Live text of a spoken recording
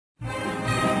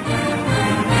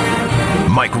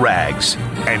Mike Rags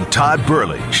and Todd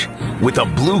Burlage with the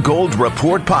Blue Gold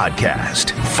Report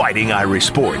podcast, fighting Irish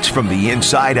sports from the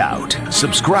inside out.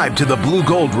 Subscribe to the Blue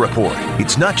Gold Report.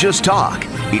 It's not just talk,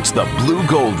 it's the Blue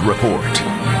Gold Report.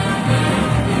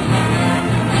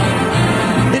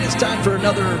 It is time for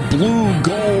another Blue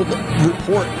Gold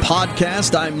Report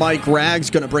podcast. I'm Mike Rags,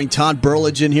 going to bring Todd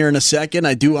Burlage in here in a second.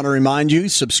 I do want to remind you,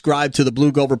 subscribe to the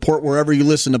Blue Gold Report wherever you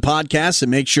listen to podcasts,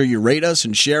 and make sure you rate us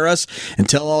and share us and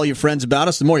tell all your friends about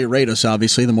us. The more you rate us,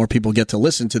 obviously, the more people get to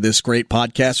listen to this great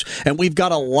podcast. And we've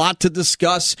got a lot to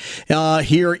discuss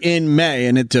here in May,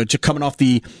 and coming off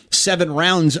the 7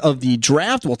 rounds of the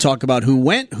draft. We'll talk about who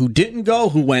went, who didn't go,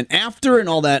 who went after, and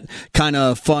all that kind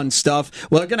of fun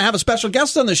stuff. We're going to have a special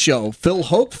guest on the show. Phil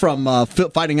Hoke from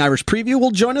Fighting Irish Preview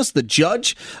will join us, the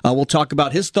judge. We'll talk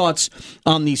about his thoughts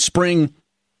on the spring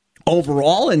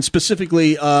overall, and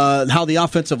specifically how the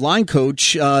offensive line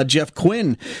coach, Jeff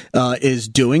Quinn, is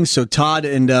doing. So Todd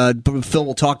and Phil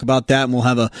will talk about that, and we'll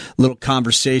have a little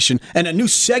conversation. And a new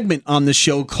segment on the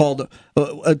show called,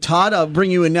 Todd, I'll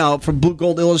bring you in now from Blue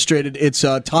Gold Illustrated. It's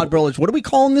Todd Burlage. What are we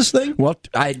calling this thing? Well,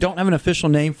 I don't have an official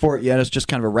name for it yet. It's just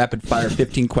kind of a rapid-fire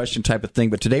 15-question type of thing.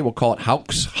 But today we'll call it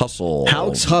Houck's Hustle.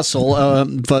 Houck's Hustle.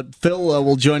 But Phil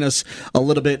will join us a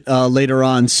little bit later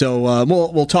on. So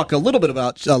we'll talk a little bit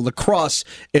about lacrosse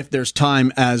if there's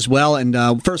time as well.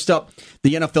 And first up,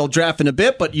 the NFL draft in a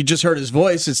bit, but you just heard his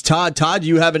voice. It's Todd. Todd,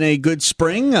 you having a good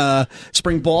spring?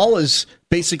 Spring ball is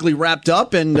basically wrapped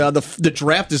up, and the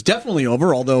draft is definitely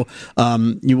over, although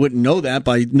you wouldn't know that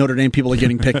by Notre Dame people are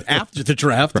getting picked after the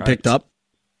draft, right. Picked up.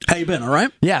 How you been, all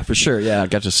right? Yeah, for sure. Yeah, I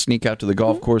got to sneak out to the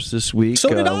golf course this week. So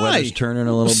did I. Weather's turning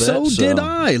a little bit. So did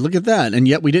I. Look at that. And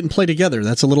yet we didn't play together.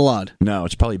 That's a little odd. No,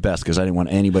 it's probably best because I didn't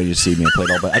want anybody to see me. I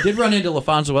played all, but I did run into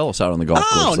LaFonso Ellis out on the golf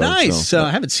course. Oh, nice. So, I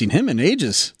haven't seen him in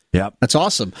ages. Yep. That's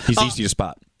awesome. He's easy to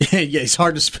spot. Yeah, he's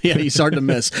hard to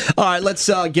miss. All right, let's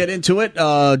get into it.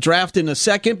 Draft in a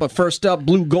second, but first up,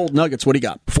 Blue Gold Nuggets. What do you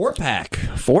got? 4-pack.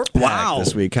 Wow.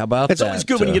 This week. How about that? It's always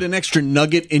good when you get an extra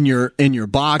nugget in your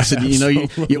box, and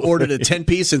you ordered a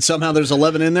 10-piece, and somehow there's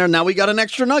 11 in there. Now we got an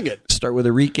extra nugget. Start with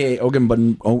Enrique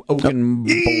Ogunbowale.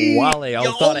 I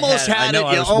thought almost I had it.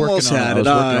 You almost had it.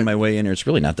 I was working on my way in here. It's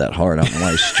really not that hard. I don't know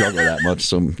why I struggle that much.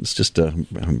 So it's just a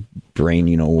brain,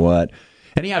 you know what.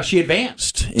 Anyhow, she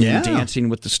advanced in Dancing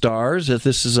with the Stars.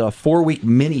 This is a 4-week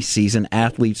mini season,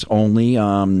 athletes only.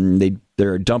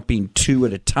 They're dumping 2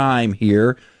 at a time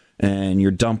here. And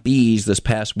your dumpees this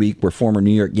past week were former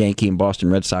New York Yankee and Boston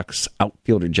Red Sox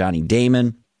outfielder Johnny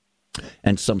Damon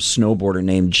and some snowboarder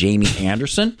named Jamie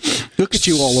Anderson. Look at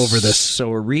you all over this.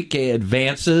 So Enrique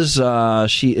advances.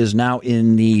 She is now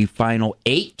in the final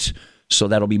 8. So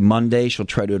that'll be Monday. She'll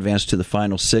try to advance to the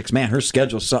final 6. Man, her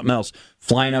schedule's something else.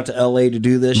 Flying out to L.A. to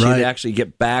do this. Right. She'd actually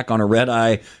get back on a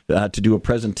red-eye to do a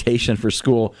presentation for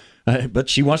school. But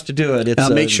she wants to do it.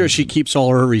 Make sure she keeps all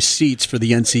her receipts for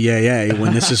the NCAA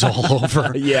when this is all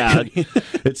over. Yeah.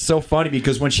 It's so funny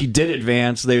because when she did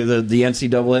advance, the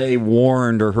NCAA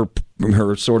warned, or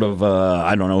her sort of,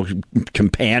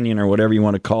 companion or whatever you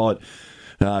want to call it,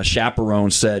 chaperone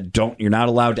said, you're not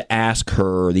allowed to ask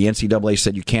her. The NCAA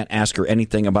said you can't ask her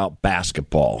anything about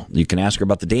basketball. You can ask her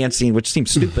about the dancing, which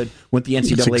seems stupid when the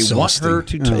NCAA want her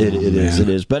to. It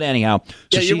is. But anyhow.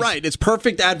 So you're right. It's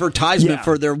perfect advertisement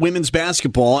for their women's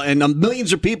basketball, and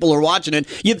millions of people are watching it.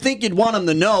 You'd think you'd want them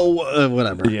to know,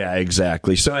 whatever. Yeah,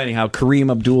 exactly. So anyhow, Kareem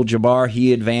Abdul-Jabbar,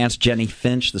 he advanced. Jenny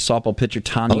Finch, the softball pitcher,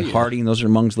 Tanya Harding, those are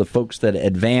amongst the folks that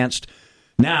advanced.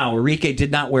 Now, Enrique did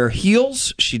not wear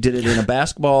heels. She did it in a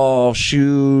basketball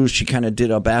shoe. She kind of did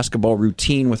a basketball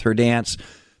routine with her dance.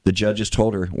 The judges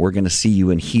told her, we're going to see you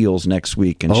in heels next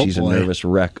week, and she's a nervous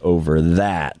wreck over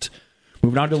that.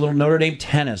 Moving on to a little Notre Dame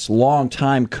tennis.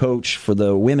 Longtime coach for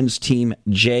the women's team,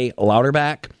 Jay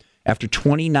Louderback. After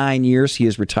 29 years, he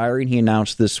is retiring. He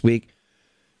announced this week.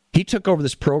 He took over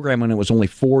this program when it was only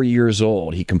 4 years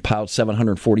old. He compiled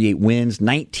 748 wins,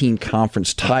 19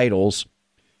 conference titles.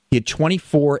 He had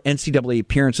 24 NCAA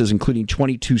appearances, including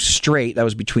 22 straight. That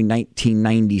was between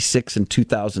 1996 and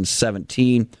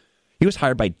 2017. He was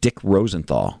hired by Dick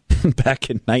Rosenthal back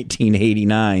in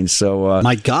 1989. So,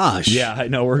 my gosh. Yeah, I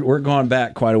know. We're going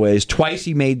back quite a ways. Twice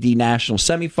he made the national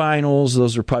semifinals.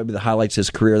 Those are probably the highlights of his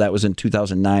career. That was in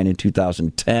 2009 and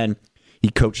 2010. He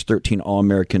coached 13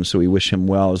 All-Americans, so we wish him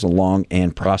well as a long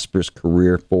and prosperous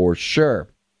career for sure.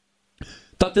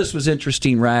 Thought this was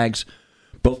interesting, Rags.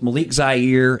 Both Malik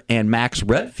Zaire and Max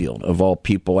Redfield, of all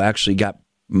people, actually got,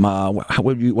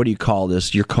 what do you call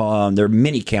this? You're calling their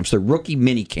mini camps, their rookie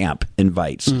mini camp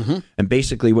invites. Mm-hmm. And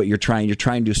basically what you're trying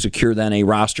to secure then a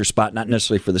roster spot, not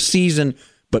necessarily for the season,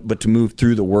 but to move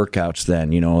through the workouts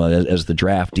then, as the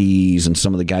draftees and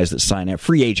some of the guys that sign that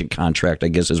free agent contract, I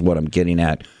guess is what I'm getting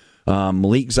at.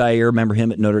 Malik Zaire, remember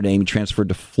him at Notre Dame, he transferred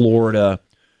to Florida.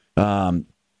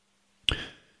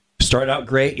 Started out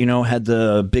great, had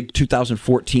the big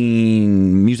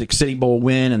 2014 Music City Bowl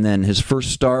win, and then his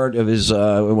first start of his,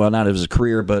 not of his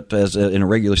career, but in a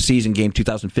regular season game,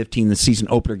 2015, the season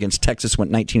opener against Texas,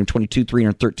 went 19 of 22,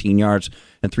 313 yards,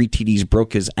 and 3 TDs,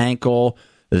 broke his ankle.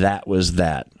 That was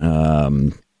that.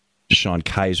 Deshaun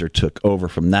Kaiser took over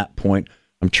from that point.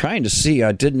 I'm trying to see,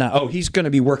 he's going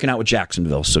to be working out with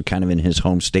Jacksonville, so kind of in his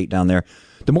home state down there.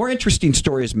 The more interesting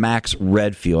story is Max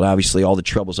Redfield. Obviously, all the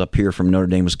troubles up here from Notre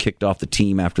Dame was kicked off the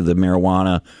team after the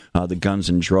marijuana, the guns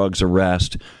and drugs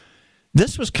arrest.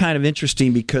 This was kind of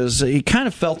interesting because he kind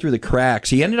of fell through the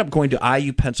cracks. He ended up going to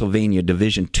IU Pennsylvania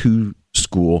Division II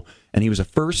school, and he was a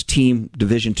first-team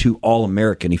Division II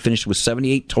All-American. He finished with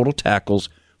 78 total tackles,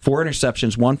 4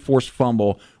 interceptions, 1 forced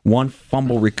fumble, 1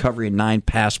 fumble recovery, and 9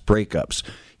 pass breakups.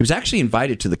 He was actually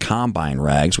invited to the Combine,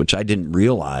 Rags, which I didn't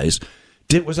realize.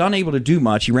 Was unable to do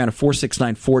much. He ran a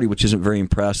 4.69 40, which isn't very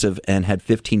impressive, and had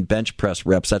 15 bench press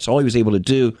reps. That's all he was able to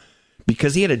do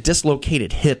because he had a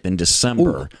dislocated hip in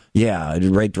December. Ooh. Yeah,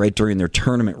 right during their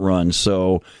tournament run.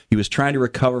 So he was trying to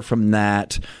recover from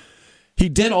that. He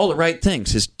did all the right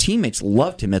things. His teammates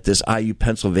loved him at this IU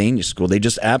Pennsylvania school. They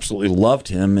just absolutely loved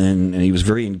him, and he was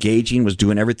very engaging, was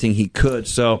doing everything he could.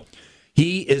 So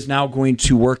he is now going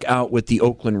to work out with the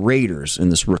Oakland Raiders in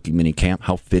this rookie minicamp.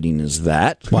 How fitting is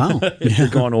that? Wow. If you're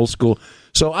going old school.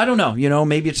 So I don't know.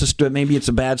 Maybe it's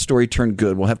a bad story turned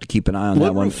good. We'll have to keep an eye on that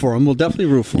one. We'll root for him. We'll definitely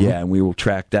root for him. Yeah, and we will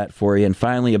track that for you. And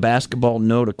finally, a basketball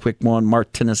note, a quick one.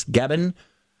 Martinez Gabin.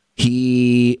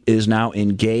 He is now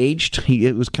engaged.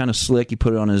 It was kind of slick. He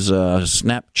put it on his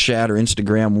Snapchat or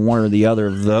Instagram, one or the other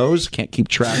of those. Can't keep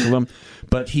track of them.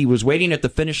 But he was waiting at the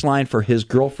finish line for his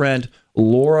girlfriend,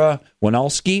 Laura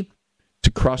Wanalski,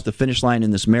 to cross the finish line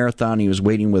in this marathon. He was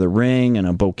waiting with a ring and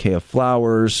a bouquet of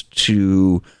flowers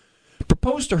to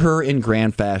propose to her in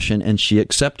grand fashion, and she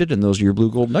accepted, and those are your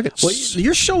Blue Gold Nuggets. Well,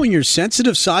 you're showing your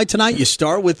sensitive side tonight. You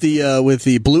start with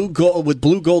the Blue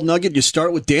Gold Nugget. You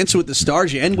start with Dancing with the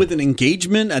Stars. You end with an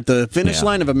engagement at the finish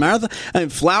line of a marathon.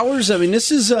 And flowers. I mean,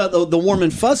 this is the warm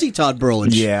and fuzzy Todd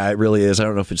Burlage. Yeah, it really is. I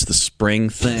don't know if it's the spring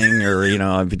thing or,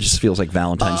 it just feels like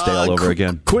Valentine's Day all over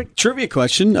again. Quick trivia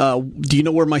question. Do you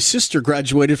know where my sister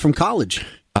graduated from college?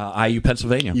 IU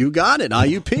Pennsylvania. You got it.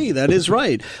 IUP. That is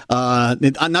right.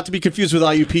 Not to be confused with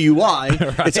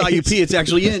IUPUI. Right. It's IUP. It's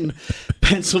actually in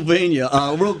Pennsylvania.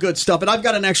 Real good stuff. And I've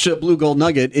got an extra Blue Gold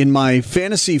Nugget in my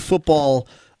fantasy football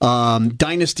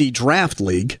dynasty draft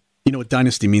league. You know what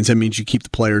dynasty means? That means you keep the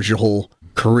players your whole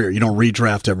career. You don't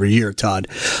redraft every year, Todd.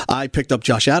 I picked up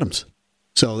Josh Adams.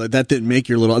 So that didn't make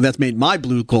that's made my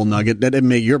Blue Gold Nugget. That didn't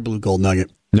make your Blue Gold Nugget.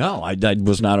 No, I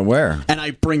was not aware. And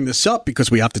I bring this up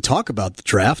because we have to talk about the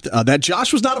draft that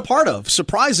Josh was not a part of,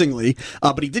 surprisingly.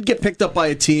 But he did get picked up by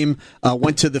a team,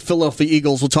 went to the Philadelphia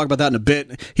Eagles. We'll talk about that in a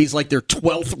bit. He's like their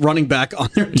 12th running back on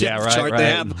their depth chart. Right. They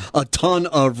have a ton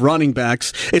of running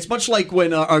backs. It's much like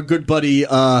when our good buddy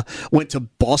went to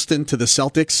Boston to the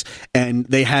Celtics, and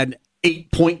they had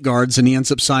 8 point guards, and he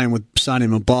ends up signing with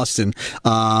Boston.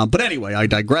 But anyway, I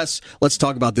digress. Let's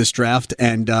talk about this draft.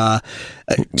 And 2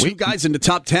 guys in the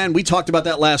top 10. We talked about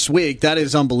that last week. That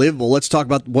is unbelievable. Let's talk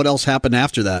about what else happened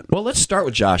after that. Well, let's start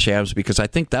with Josh Adams because I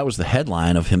think that was the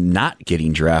headline of him not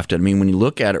getting drafted. I mean, when you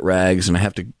look at it, Rags, and I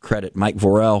have to credit Mike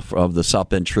Vorel of the South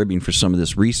Bend Tribune for some of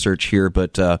this research here,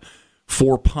 but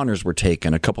 4 punters were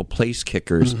taken, a couple place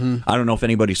kickers. Mm-hmm. I don't know if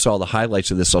anybody saw the highlights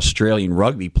of this Australian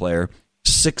rugby player.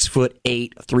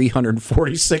 6'8",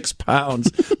 346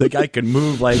 pounds. The guy can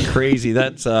move like crazy.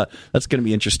 That's going to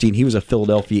be interesting. He was a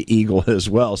Philadelphia Eagle as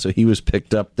well, so he was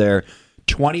picked up there.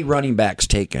 20 running backs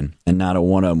taken, and not a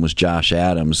one of them was Josh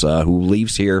Adams, who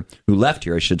left here,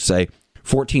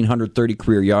 1,430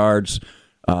 career yards.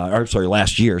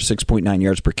 Last year, 6.9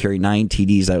 yards per carry, 9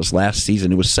 TDs. That was last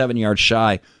season. It was 7 yards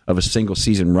shy of a single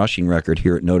season rushing record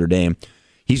here at Notre Dame.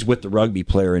 He's with the rugby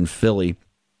player in Philly,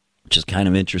 which is kind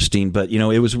of interesting. But,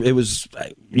 it was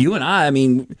you and I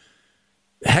mean,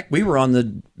 heck, we were on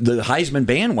the Heisman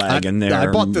bandwagon there. I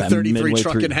bought the 33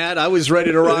 truck and hat. I was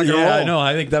ready to rock and roll. Yeah, I know.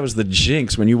 I think that was the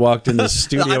jinx when you walked in the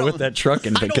studio with that truck.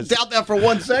 I don't doubt that for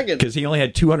 1 second. Because he only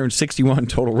had 261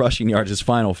 total rushing yards his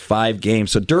final 5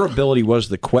 games. So durability was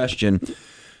the question.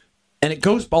 And it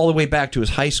goes all the way back to his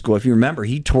high school. If you remember,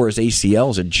 he tore his ACL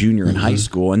as a junior in high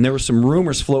school. And there were some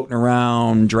rumors floating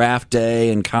around draft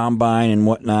day and combine and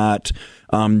whatnot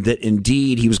that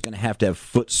indeed he was going to have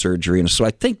foot surgery. And so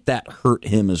I think that hurt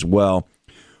him as well.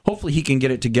 hopefully he can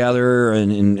get it together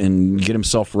and get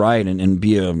himself right and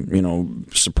be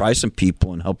surprise some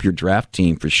people and help your draft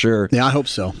team for sure. Yeah, I hope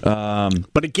so.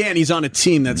 But again, he's on a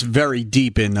team that's very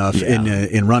deep in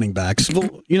running backs.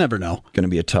 Well, you never know. Going to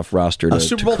be a tough roster to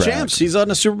Super Bowl crack. champs. He's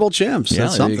on a Super Bowl champs. Yeah,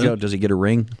 That's there something. you go. Does he get a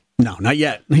ring? No, not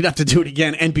yet. He'd have to do it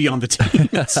again and be on the team.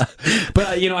 But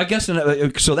I guess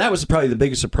so. That was probably the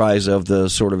biggest surprise of the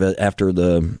sort of after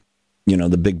the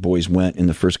big boys went in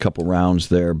the first couple rounds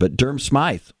there. But Durham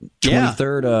Smythe,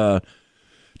 23rd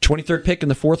pick in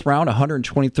the 4th round,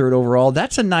 123rd overall.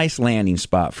 That's a nice landing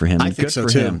spot for him. I think Good so for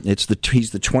too. him. He's the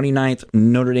 29th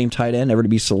Notre Dame tight end ever to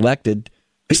be selected.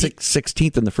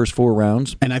 16th in the first 4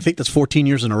 rounds. And I think that's 14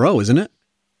 years in a row, isn't it?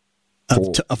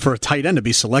 For a tight end to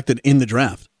be selected in the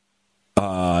draft.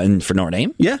 And for Notre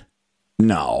Dame? Yeah.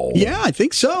 No. Yeah, I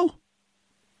think so.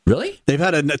 Really? They've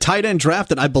had a tight end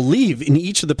drafted, I believe, in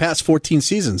each of the past 14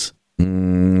 seasons.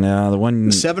 No, the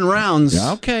one 7 rounds.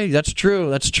 Okay, that's true.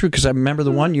 That's true because I remember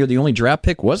the one year the only draft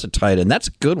pick was a tight end. That's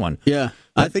a good one. Yeah,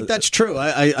 I think that's true.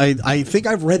 I think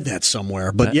I've read that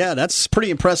somewhere. But yeah, that's pretty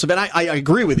impressive. And I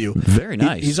agree with you. Very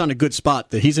nice. He's on a good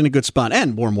spot. He's in a good spot.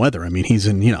 And warm weather. I mean, he's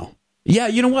in, Yeah,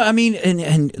 you know what? I mean,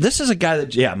 and this is a guy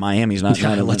that, Miami's not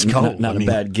a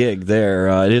bad gig there.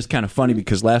 It is kind of funny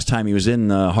because last time he was in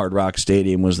the Hard Rock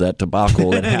Stadium was that debacle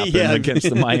that happened against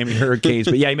the Miami Hurricanes.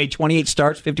 But yeah, he made 28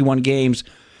 starts, 51 games,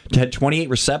 had 28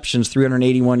 receptions,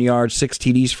 381 yards, 6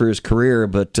 TDs for his career.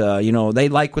 But, they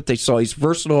like what they saw. He's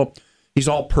versatile. He's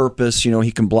all-purpose.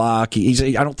 He can block.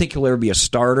 I don't think he'll ever be a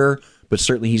starter, but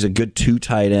certainly he's a good 2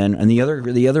 tight end. And the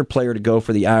other player to go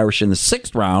for the Irish in the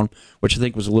 6th round, which I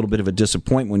think was a little bit of a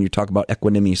disappointment when you talk about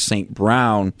Equanimeous St.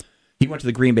 Brown, he went to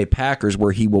the Green Bay Packers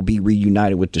where he will be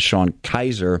reunited with Deshaun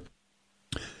Kaiser.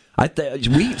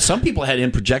 Some people had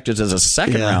him projected as a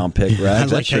 2nd round pick, right? I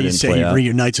like how you say he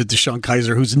reunites with Deshaun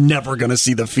Kaiser, who's never going to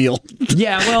see the field.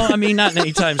 Yeah, well, I mean, not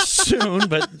anytime soon,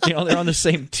 but they're on the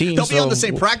same team. They'll be on the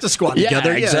same practice squad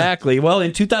together. Yeah, exactly. Well,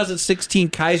 in 2016,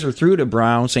 Kaiser threw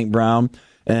to St. Brown,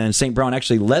 and St. Brown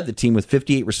actually led the team with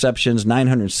 58 receptions,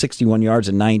 961 yards,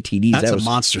 and 9 TDs. That's a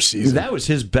monster season. That was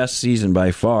his best season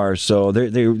by far. So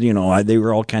they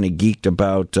were all kind of geeked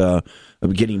about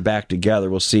getting back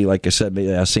together. We'll see. Like I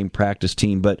said, same practice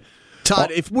team, but.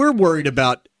 Todd, if we're worried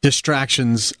about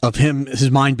distractions of his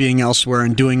mind being elsewhere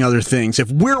and doing other things,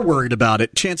 if we're worried about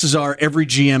it, chances are every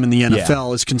GM in the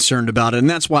NFL is concerned about it, and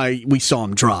that's why we saw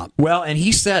him drop. Well, and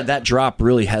he said that drop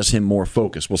really has him more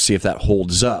focused. We'll see if that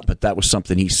holds up, but that was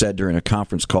something he said during a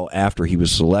conference call after he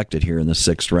was selected here in the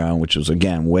 6th round, which was,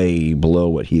 again, way below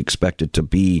what he expected to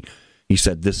be. He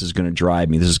said, this is going to drive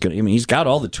me. He's got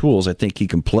all the tools I think he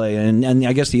can play. And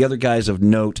I guess the other guys of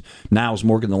note, Niles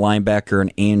Morgan, the linebacker,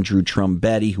 and Andrew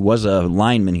Trumbetti, who was a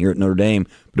lineman here at Notre Dame,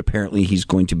 but apparently he's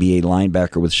going to be a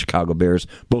linebacker with the Chicago Bears.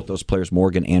 Both those players,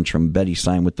 Morgan and Trumbetti,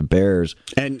 signed with the Bears.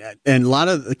 And a lot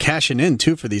of cashing in,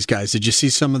 too, for these guys. Did you see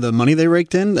some of the money they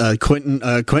raked in?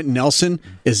 Quentin Nelson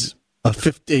is...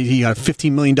 he got a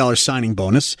 $15 million signing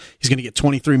bonus. He's going to get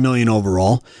 $23 million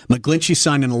overall. McGlinchey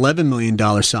signed an $11 million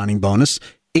signing bonus.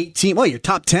 18. Well, you're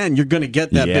top 10. You're going to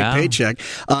get that big paycheck.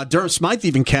 Durham Smythe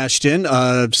even cashed in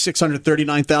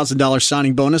 $639,000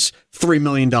 signing bonus, $3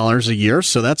 million a year.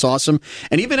 So that's awesome.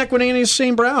 And even Equanimeous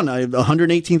St. Brown,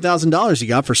 $118,000 he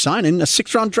got for signing a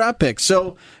 6th-round draft pick.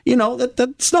 So,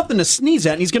 that's nothing to sneeze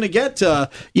at. And he's going to get,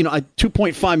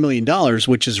 $2.5 million,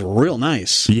 which is real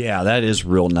nice. Yeah, that is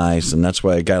real nice. And that's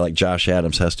why a guy like Josh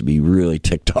Adams has to be really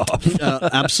ticked off.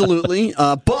 Absolutely.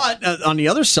 But on the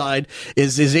other side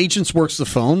is his agents works the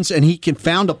phone. And he can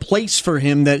found a place for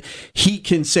him that he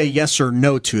can say yes or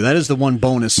no to. That is the one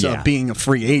bonus of being a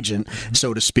free agent,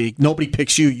 so to speak. Nobody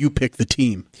picks you; you pick the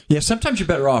team. Yeah, sometimes you're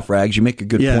better off, Rags. You make a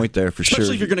good point there for Especially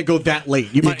sure. if you're going to go that late.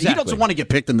 He doesn't want to get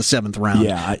picked in the 7th round.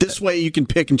 Yeah, this way you can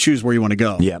pick and choose where you want to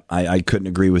go. Yeah, I couldn't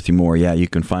agree with you more. Yeah, you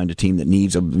can find a team that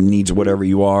needs whatever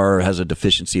you are, or has a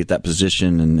deficiency at that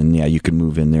position, and you can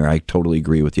move in there. I totally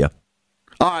agree with you.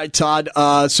 All right, Todd.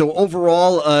 So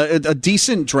overall, a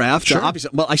decent draft. Sure.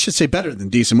 Obviously, well, I should say better than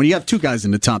decent. When you have 2 guys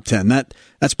in the top 10,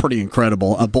 that's pretty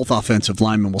incredible. Both offensive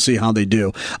linemen. We'll see how they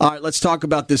do. All right, let's talk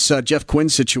about this Jeff Quinn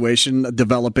situation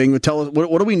developing. Tell us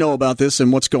what do we know about this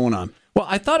and what's going on? Well,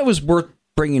 I thought it was worth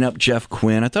bringing up Jeff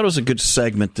Quinn. I thought it was a good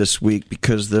segment this week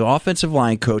because the offensive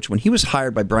line coach, when he was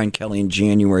hired by Brian Kelly in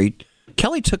January,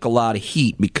 Kelly took a lot of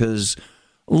heat because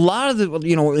a lot of the,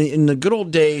 in the good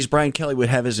old days, Brian Kelly would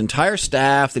have his entire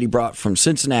staff that he brought from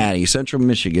Cincinnati, Central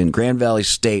Michigan, Grand Valley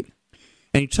State,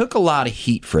 and he took a lot of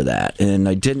heat for that. And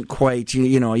I didn't quite,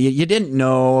 you didn't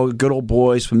know, good old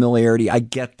boys, familiarity. I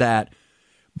get that.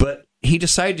 But he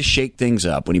decided to shake things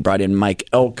up when he brought in Mike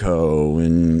Elko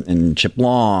and Chip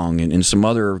Long and some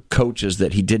other coaches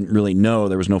that he didn't really know,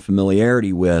 there was no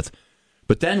familiarity with.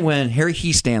 But then when Harry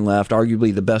Hiestand left,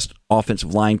 arguably the best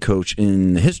offensive line coach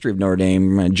in the history of Notre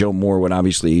Dame, and Joe Moore would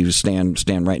obviously stand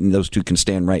right, and those two can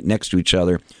stand right next to each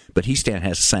other. But Hiestand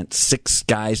has sent 6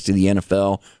 guys to the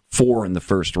NFL, 4 in the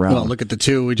first round. Well, look at the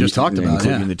 2 we just talked about.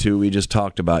 Including the 2 we just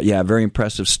talked about. Yeah, very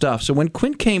impressive stuff. So when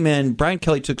Quinn came in, Brian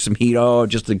Kelly took some heat. Oh,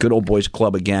 just the good old boys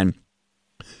club again.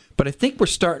 But I think we're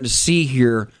starting to see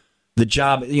here the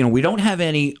job. We don't have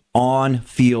any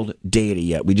on-field data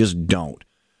yet. We just don't.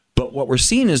 But what we're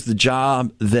seeing is the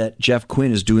job that Jeff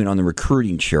Quinn is doing on the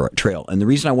recruiting trail. And the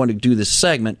reason I wanted to do this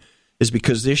segment is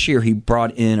because this year he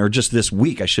brought in, or just this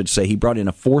week I should say, he brought in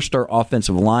a 4-star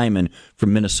offensive lineman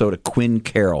from Minnesota, Quinn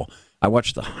Carroll. I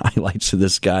watched the highlights of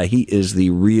this guy. He is the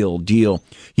real deal.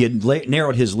 He had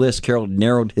narrowed his list. Carroll had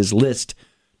narrowed his list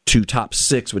to top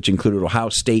 6, which included Ohio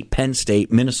State, Penn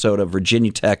State, Minnesota,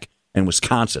 Virginia Tech, and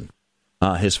Wisconsin.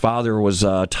 His father was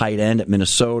a tight end at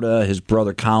Minnesota. His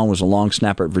brother Colin was a long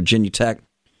snapper at Virginia Tech.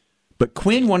 But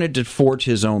Quinn wanted to forge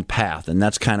his own path, and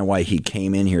that's kind of why he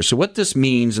came in here. So what this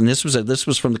means, and this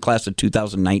was from the class of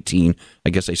 2019. I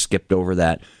guess I skipped over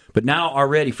that. But now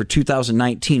already for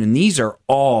 2019, and these are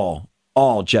all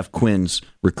Jeff Quinn's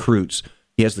recruits.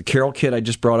 He has the Carroll kid I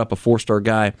just brought up, a 4-star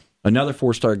guy, another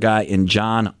 4-star guy in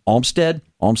John Olmstead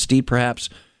perhaps,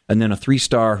 and then a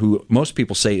 3-star who most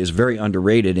people say is very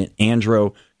underrated, in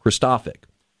Andro Kristofic.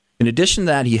 In addition to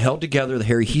that, he held together the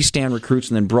Harry Hiestand recruits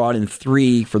and then brought in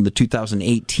 3 from the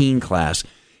 2018 class.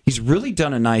 He's really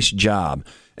done a nice job.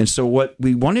 And so what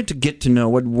we wanted to get to know,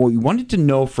 what we wanted to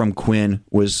know from Quinn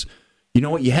was,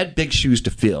 you had big shoes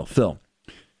to fill.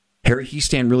 Harry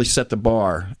Hiestand really set the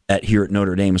bar here at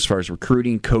Notre Dame as far as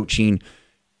recruiting, coaching.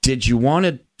 Did you kind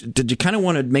of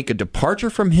want to make a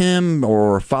departure from him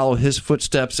or follow his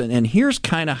footsteps? And here's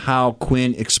kind of how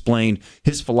Quinn explained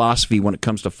his philosophy when it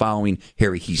comes to following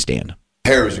Harry Hiestand.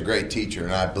 Harry was a great teacher,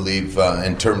 and I believe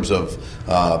in terms of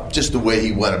just the way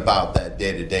he went about that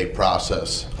day-to-day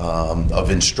process of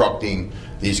instructing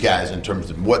these guys in terms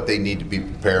of what they need to be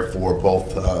prepared for,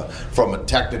 both from a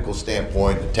technical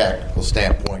standpoint, a tactical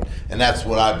standpoint, and that's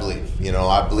what I believe.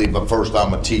 I believe, but first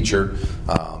I'm a teacher.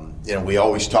 We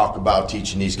always talk about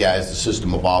teaching these guys the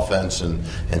system of offense and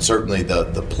certainly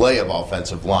the play of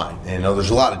offensive line. There's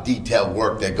a lot of detailed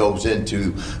work that goes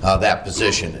into that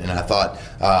position, and I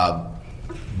thought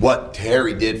what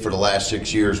Harry did for the last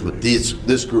 6 years with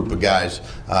this group of guys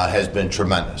has been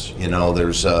tremendous.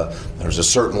 There's a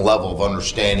certain level of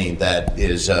understanding that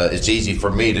is it's easy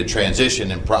for me to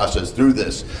transition and process through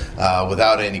this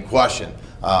without any question.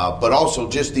 But also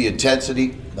just the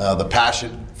intensity, the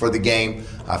passion for the game.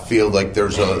 I feel like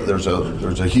there's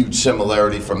a huge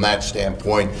similarity from that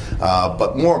standpoint.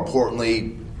 But more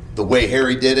importantly, the way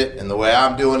Harry did it and the way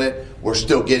I'm doing it, we're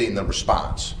still getting the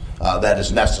response that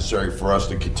is necessary for us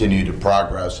to continue to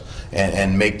progress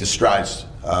and make the strides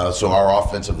so our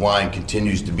offensive line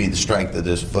continues to be the strength of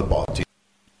this football team.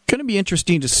 Going to be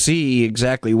interesting to see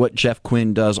exactly what Jeff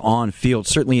Quinn does on field.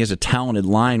 Certainly has a talented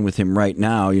line with him right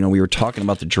now. We were talking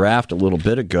about the draft a little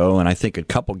bit ago, and I think a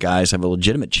couple guys have a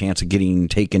legitimate chance of getting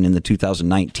taken in the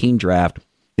 2019 draft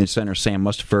in center Sam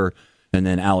Mustipher and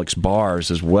then Alex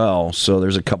Bars as well. So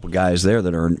there's a couple guys there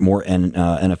that are more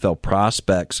NFL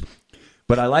prospects.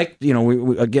 But I like,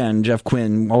 again, Jeff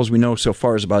Quinn, all we know so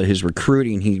far is about his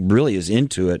recruiting. He really is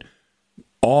into it.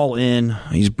 All in.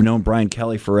 He's known Brian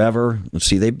Kelly forever. Let's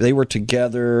see, they were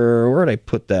together. Where did I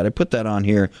put that? I put that on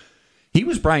here. He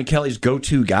was Brian Kelly's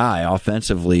go-to guy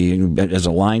offensively as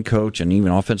a line coach and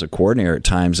even offensive coordinator at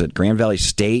times at Grand Valley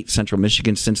State, Central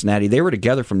Michigan, Cincinnati. They were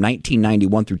together from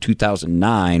 1991 through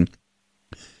 2009.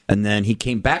 And then he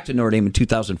came back to Notre Dame in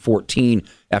 2014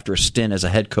 after a stint as a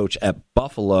head coach at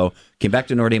Buffalo. Came back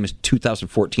to Notre Dame in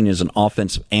 2014 as an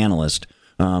offensive analyst.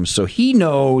 So he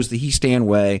knows the Hiestand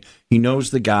way. He knows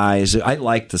the guys. I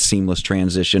like the seamless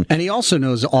transition. And he also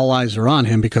knows all eyes are on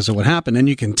him because of what happened. And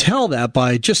you can tell that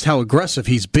by just how aggressive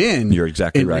he's been. You're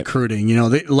exactly right. Recruiting.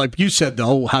 Like you said,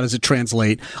 though, how does it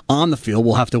translate on the field?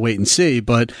 We'll have to wait and see.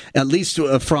 But at least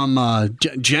from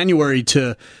January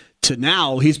to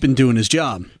now, he's been doing his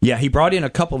job. Yeah, he brought in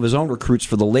a couple of his own recruits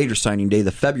for the later signing day,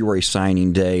 the February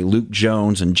signing day, Luke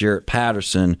Jones and Jarrett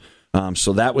Patterson.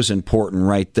 So that was important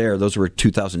right there. Those were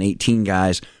 2018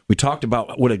 guys. We talked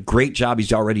about what a great job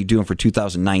he's already doing for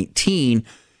 2019.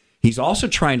 He's also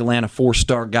trying to land a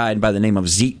 4-star guy by the name of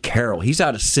Zeke Carroll. He's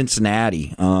out of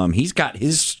Cincinnati. He's got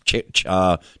his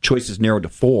choices narrowed to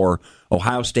 4,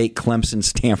 Ohio State, Clemson,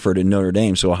 Stanford, and Notre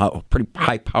Dame. So a pretty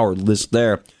high-powered list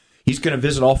there. he's going to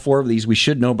visit all 4 of these. We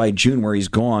should know by June where he's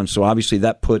gone. So obviously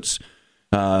that puts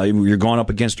you're going up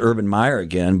against Urban Meyer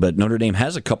again. But Notre Dame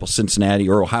has a couple Cincinnati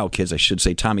or Ohio kids, I should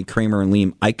say, Tommy Kramer and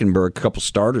Liam Eichenberg, a couple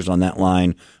starters on that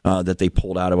line that they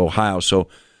pulled out of Ohio. So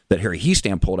that Harry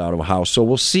Hiestand pulled out of Ohio. So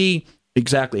we'll see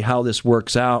exactly how this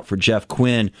works out for Jeff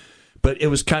Quinn. But it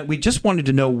was we just wanted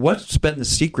to know what's been the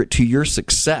secret to your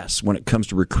success when it comes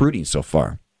to recruiting so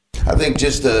far. I think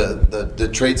just the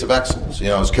traits of excellence,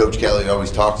 as Coach Kelly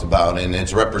always talks about, and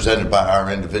it's represented by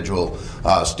our individual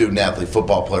student-athlete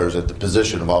football players at the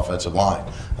position of offensive line.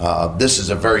 This is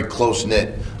a very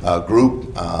close-knit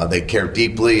group. They care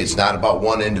deeply. It's not about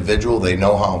one individual. They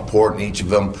know how important each of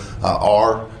them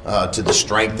are to the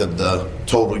strength of the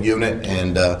total unit.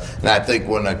 And I think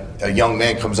when a young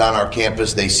man comes on our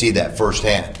campus, they see that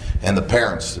firsthand. And the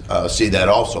parents see that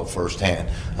also firsthand,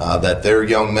 that their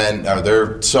young men or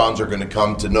their sons are going to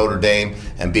come to Notre Dame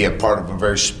and be a part of a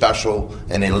very special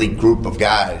and elite group of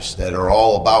guys that are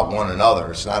all about one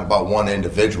another. It's not about one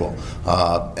individual.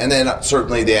 And then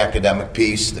certainly the academic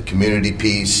piece, the community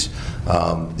piece,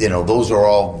 those are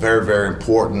all very, very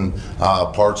important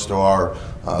parts to our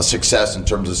success in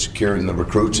terms of securing the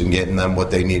recruits and getting them what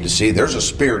they need to see. There's a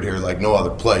spirit here like no other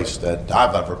place that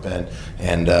I've ever been,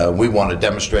 and we want to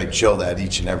demonstrate and show that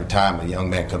each and every time a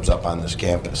young man comes up on this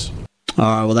campus. All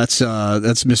right, well, that's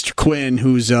Mr. Quinn,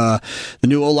 who's the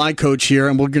new O-line coach here,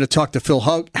 and we're going to talk to Phil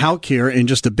Houck here in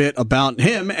just a bit about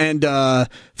him. And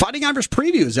Fighting Irish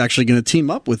Preview is actually going to team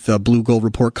up with Blue Gold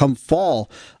Report come fall,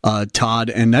 Todd,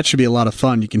 and that should be a lot of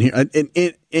fun. You can hear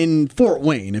in Fort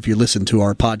Wayne, if you listen to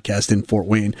our podcast in Fort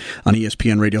Wayne on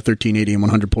ESPN Radio 1380 and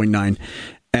 100.9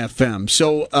 FM.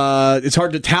 So it's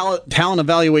hard to talent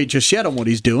evaluate just yet on what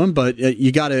he's doing, but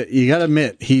you gotta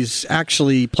admit he's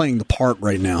actually playing the part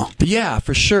right now. Yeah,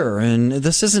 for sure. And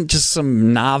this isn't just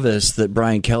some novice that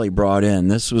Brian Kelly brought in.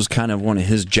 This was kind of one of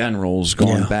his generals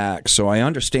going back. So I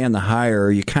understand the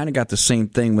hire. You kind of got the same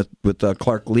thing with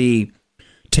Clark Lee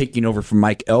taking over from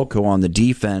Mike Elko on the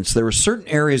defense. There were certain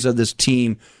areas of this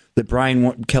team that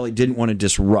Brian Kelly didn't want to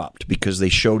disrupt because they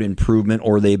showed improvement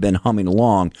or they've been humming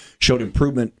along. Showed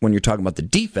improvement when you're talking about the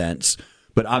defense,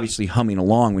 but obviously humming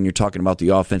along when you're talking about the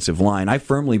offensive line. I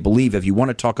firmly believe if you want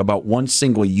to talk about one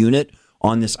single unit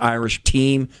on this Irish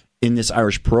team, in this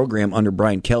Irish program under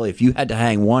Brian Kelly, if you had to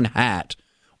hang one hat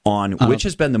on which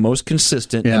has been the most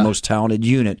consistent and most talented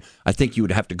unit, I think you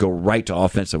would have to go right to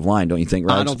offensive line, don't you think,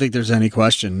 Raj? I don't think there's any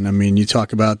question. I mean, you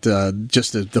talk about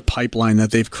just the pipeline that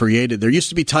they've created. There used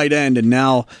to be tight end, and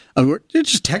now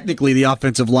it's just technically the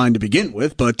offensive line to begin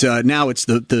with, but now it's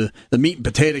the meat and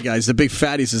potato guys, the big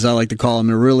fatties, as I like to call them.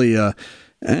 They're really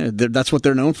that's what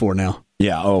they're known for now.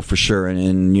 Yeah, for sure.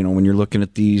 And when you're looking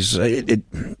at these, the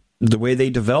way they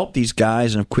develop these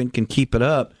guys, and if Quinn can keep it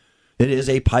up, it is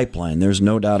a pipeline. There's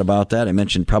no doubt about that. I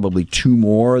mentioned probably 2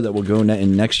 more that will go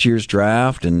in next year's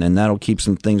draft, and that'll keep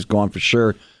some things going for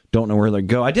sure. Don't know where they'll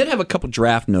go. I did have a couple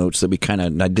draft notes that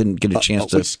I didn't get a chance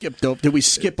to. We skipped over. Did we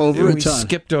skip over it? We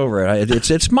skipped over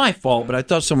it. It's my fault, but I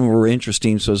thought some of them were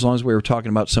interesting. So as long as we were talking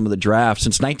about some of the drafts,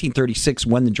 since 1936,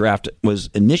 when the draft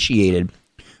was initiated,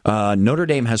 Notre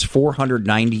Dame has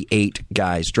 498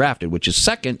 guys drafted, which is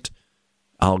second.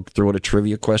 I'll throw out a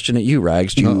trivia question at you,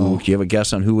 Rags. Do you have a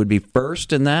guess on who would be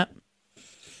first in that?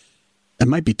 It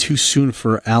might be too soon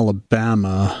for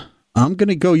Alabama. I'm going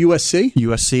to go USC.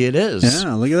 USC it is.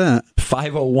 Yeah, look at that.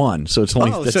 501. So it's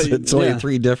only a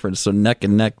 3 difference. So neck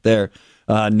and neck there.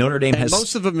 Notre Dame has...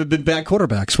 most of them have been bad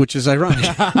quarterbacks, which is ironic.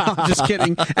 I'm just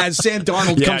kidding. As Sam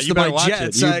Darnold comes to my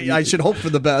Jets, I should hope for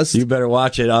the best. You better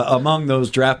watch it. Among those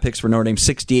draft picks for Notre Dame,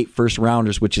 68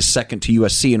 first-rounders, which is second to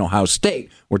USC and Ohio State,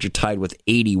 which are tied with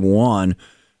 81.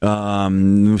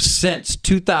 Since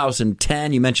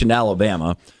 2010, you mentioned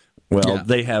Alabama. Well,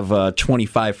 they have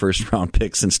 25 first-round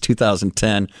picks since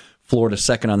 2010. Florida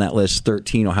second on that list,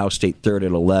 13. Ohio State third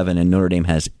at 11, and Notre Dame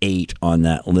has 8 on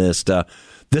that list.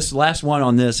 This last one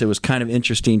on this, it was kind of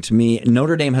interesting to me.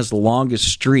 Notre Dame has the longest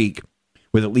streak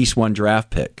with at least 1 draft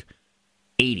pick.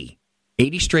 80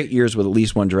 straight years with at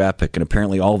least 1 draft pick, and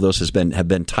apparently all of those have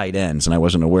been tight ends, and I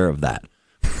wasn't aware of that.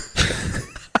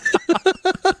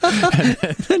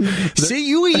 See,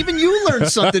 you learned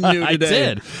something new today. I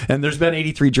did. And there's been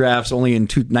 83 drafts. Only in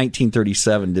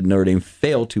 1937 did Notre Dame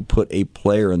fail to put a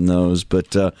player in those.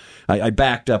 But I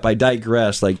backed up. I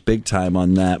digressed like big time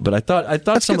on that. But I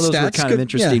thought some of those were kind of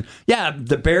interesting. Yeah,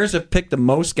 the Bears have picked the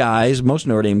most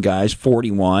Notre Dame guys,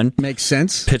 41. Makes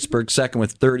sense. Pittsburgh second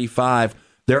with 35.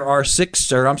 There are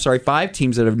 5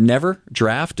 teams that have never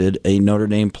drafted a Notre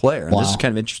Dame player. And this is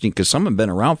kind of interesting because some have been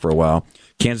around for a while.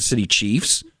 Kansas City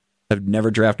Chiefs, have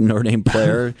never drafted a Notre Dame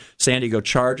player. San Diego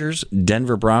Chargers,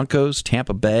 Denver Broncos,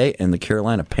 Tampa Bay, and the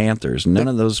Carolina Panthers. None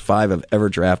of those 5 have ever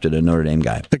drafted a Notre Dame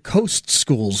guy. The coast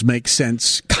schools make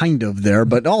sense kind of there,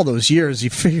 but all those years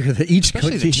you figure that each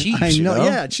Especially the Chiefs, I know,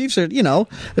 yeah, Chiefs are,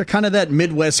 they're kind of that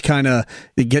Midwest kind of,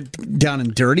 they get down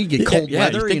and dirty, get cold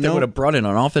weather. You think they would have brought in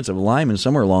an offensive lineman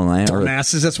somewhere along the line.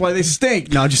 Dumbasses, that's why they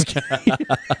stink. No, just kidding.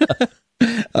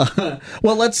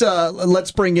 Well,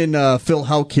 let's bring in Phil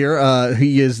Houck here.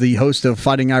 He is the host of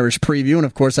Fighting Irish Preview, and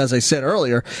of course, as I said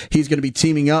earlier, he's going to be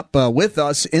teaming up with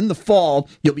us in the fall.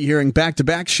 You'll be hearing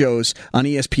back-to-back shows on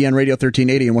ESPN Radio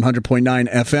 1380 and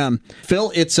 100.9 FM.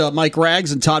 Phil, it's Mike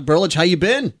Rags and Todd Burlage. How you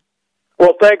been?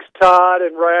 Well, thanks, Todd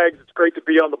and Rags. It's great to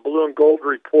be on the Blue and Gold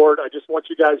Report. I just want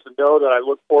you guys to know that I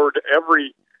look forward to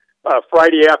every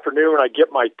Friday afternoon I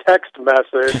get my text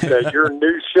message that your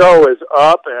new show is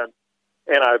up,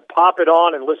 and I pop it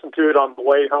on and listen to it on the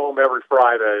way home every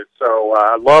Friday. So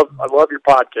I love your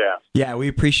podcast. Yeah, we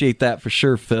appreciate that for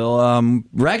sure, Phil.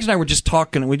 Rags and I were just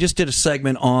talking. We just did a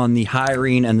segment on the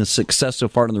hiring and the success so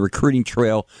far on the recruiting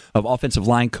trail of offensive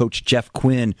line coach Jeff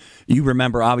Quinn. You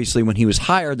remember, obviously, when he was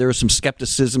hired, there was some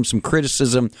skepticism, some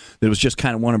criticism that was just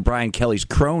kind of one of Brian Kelly's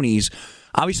cronies.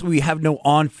 Obviously, we have no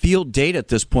on-field data at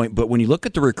this point, but when you look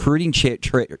at the recruiting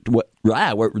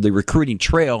the recruiting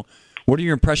trail, what are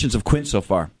your impressions of Quinn so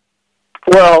far?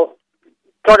 Well,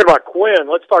 talking about Quinn,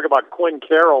 let's talk about Quinn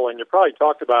Carroll, and you probably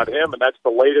talked about him, and that's the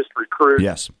latest recruit.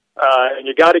 Yes. And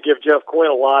you got to give Jeff Quinn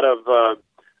a lot of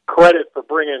credit for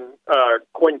bringing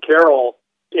Quinn Carroll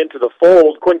into the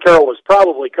fold. Quinn Carroll was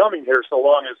probably coming here so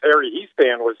long as Harry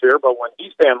Hiestand was here, but when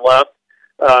Hiestand left,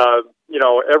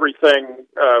 everything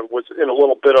was in a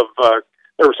little bit of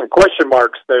there were some question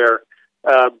marks there.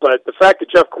 But the fact that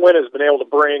Jeff Quinn has been able to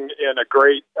bring in a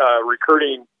great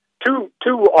recruiting two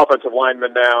offensive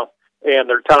linemen now, and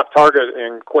their top target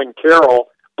in Quinn Carroll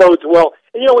bodes well.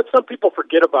 And what some people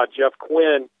forget about Jeff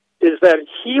Quinn is that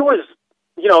he was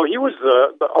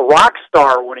a rock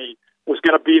star when he was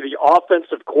going to be the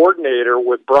offensive coordinator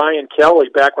with Brian Kelly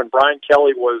back when Brian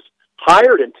Kelly was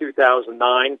hired in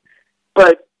 2009.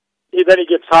 But then he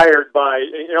gets hired by,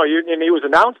 and he was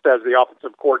announced as the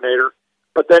offensive coordinator,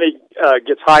 but then he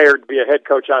gets hired to be a head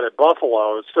coach out at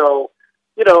Buffalo. So,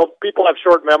 people have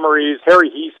short memories. Harry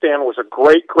Hiestand was a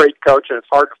great, great coach, and it's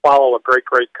hard to follow a great,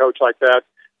 great coach like that.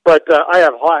 But I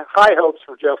have high hopes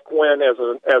for Jeff Quinn as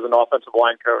an offensive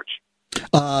line coach.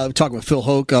 Talking with Phil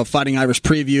Houck, Fighting Irish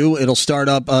Preview. It'll start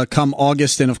up come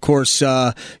August, and of course,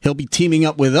 he'll be teaming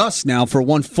up with us now for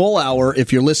one full hour.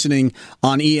 If you're listening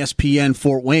on ESPN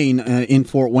Fort Wayne, in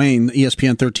Fort Wayne,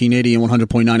 ESPN 1380 and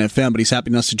 100.9 FM, but he's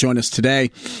happy enough to join us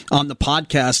today on the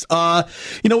podcast.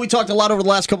 We talked a lot over the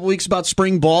last couple of weeks about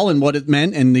spring ball and what it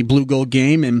meant and the blue gold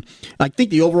game, and I think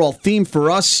the overall theme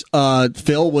for us,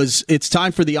 Phil, was it's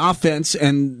time for the offense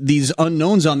and these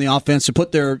unknowns on the offense to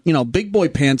put their big boy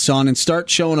pants on and start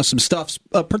showing us some stuff,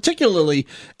 particularly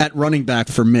at running back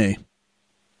for me.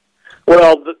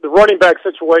 Well, the running back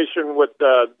situation with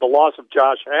the loss of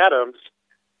Josh Adams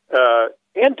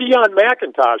and Deion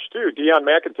McIntosh, too. Deion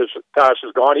McIntosh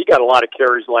is gone. He got a lot of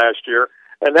carries last year,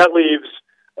 and that leaves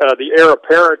the heir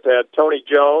apparent at Tony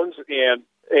Jones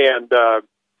and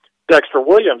Dexter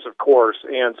Williams, of course.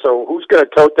 And so who's going to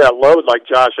tote that load like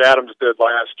Josh Adams did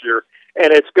last year?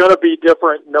 And it's going to be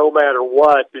different no matter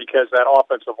what, because that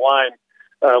offensive line,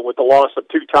 with the loss of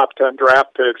 2 top 10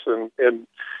 draft picks in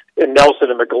Nelson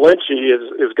and McGlinchey,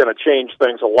 is going to change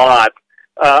things a lot.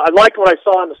 I liked what I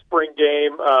saw in the spring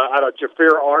game out of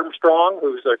Jafir Armstrong,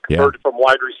 who's a converted from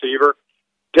wide receiver.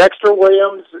 Dexter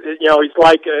Williams, he's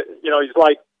like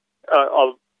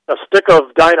a stick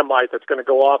of dynamite that's going to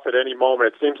go off at any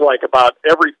moment. It seems like about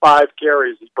every 5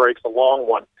 carries he breaks a long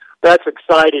one. That's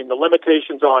exciting. The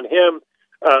limitations on him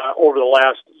over the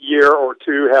last year or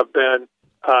two have been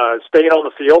staying on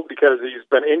the field because he's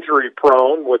been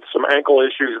injury-prone with some ankle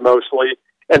issues mostly.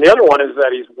 And the other one is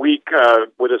that he's weak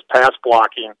with his pass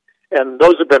blocking. And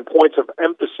those have been points of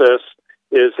emphasis,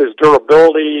 is his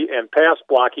durability and pass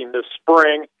blocking this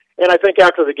spring. And I think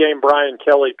after the game, Brian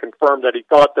Kelly confirmed that he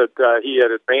thought that he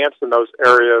had advanced in those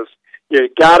areas. You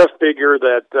got to figure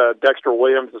that Dexter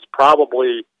Williams is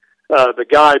probably the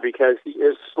guy because he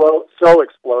is so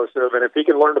explosive, and if he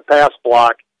can learn to pass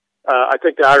block, I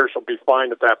think the Irish will be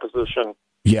fine at that position.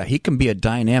 Yeah, he can be a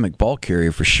dynamic ball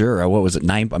carrier for sure. What was it,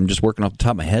 9? I'm just working off the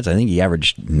top of my head. I think he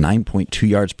averaged 9.2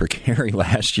 yards per carry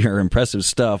last year. Impressive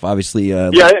stuff, obviously.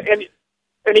 And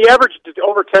he averaged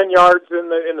over 10 yards in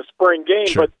the spring game,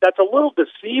 sure. But that's a little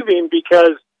deceiving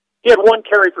because he had 1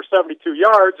 carry for 72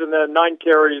 yards and then 9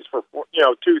 carries for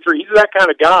 2-3. He's that kind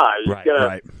of guy.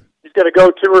 Right. He's he's going to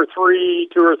go 2 or 3,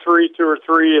 2 or 3, 2 or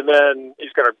 3, and then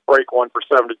he's going to break one for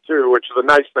 72, which is a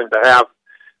nice thing to have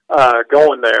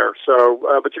going there. So,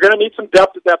 but you're going to need some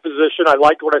depth at that position. I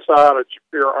liked what I saw out of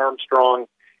Shafir Armstrong,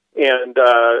 and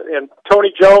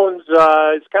Tony Jones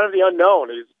is kind of the unknown.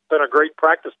 He's been a great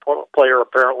practice player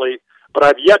apparently, but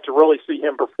I've yet to really see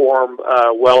him perform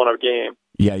well in a game.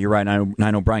 Yeah, you're right. I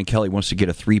know Brian Kelly wants to get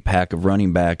a 3-pack of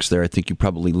running backs there. I think you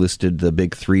probably listed the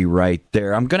big 3 right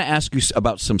there. I'm going to ask you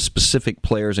about some specific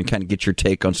players and kind of get your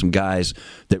take on some guys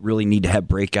that really need to have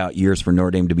breakout years for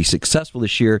Notre Dame to be successful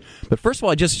this year. But first of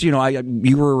all,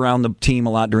 you were around the team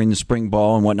a lot during the spring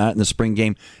ball and whatnot in the spring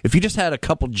game. If you just had a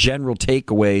couple general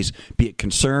takeaways, be it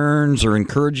concerns or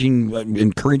encouraging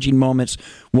moments,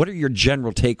 what are your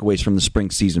general takeaways from the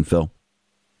spring season, Phil?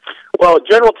 Well,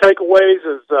 general takeaways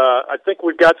is I think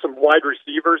we've got some wide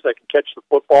receivers that can catch the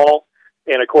football,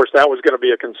 and of course that was going to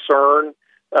be a concern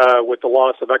with the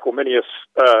loss of Equiminius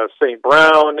St.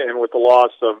 Brown and with the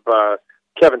loss of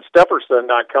Kevin Stepherson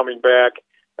not coming back.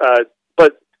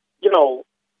 But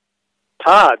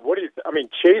Todd,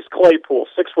 Chase Claypool,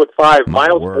 6'5",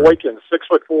 Miles Boykin,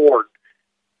 6'4",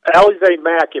 Alize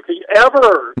Mack. If he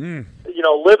ever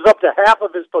lives up to half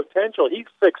of his potential, he's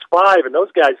 6'5", and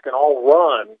those guys can all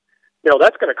run.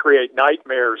 That's going to create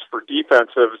nightmares for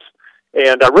defensives.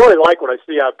 And I really like what I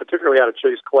see particularly out of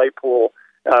Chase Claypool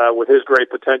with his great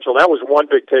potential. That was one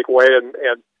big takeaway. And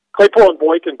Claypool and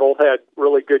Boykin both had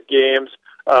really good games.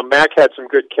 Mack had some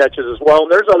good catches as well.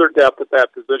 And there's other depth at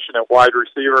that position at wide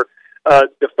receiver.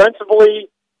 Defensively,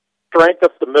 strength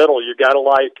up the middle. You got to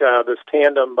like this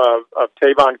tandem of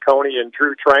Tavon Coney and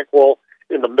Drew Tranquill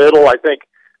in the middle. I think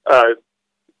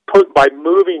by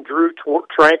moving Drew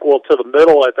Tranquill to the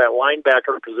middle at that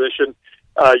linebacker position,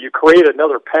 you create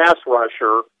another pass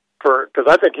rusher because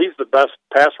I think he's the best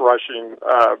pass rushing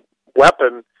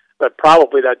weapon that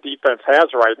probably that defense has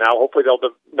right now. Hopefully,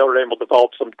 Notre Dame will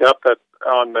develop some depth at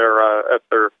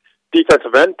their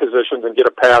defensive end positions and get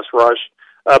a pass rush.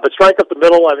 But strength up the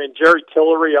middle. Jerry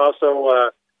Tillery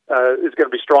also is going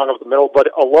to be strong up the middle. But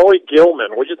Aloy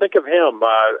Gilman, what do you think of him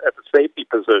at the safety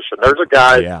position? There's a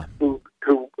guy who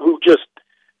just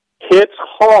hits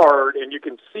hard, and you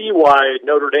can see why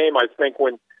Notre Dame, I think,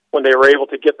 when they were able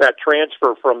to get that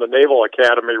transfer from the Naval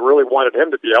Academy, really wanted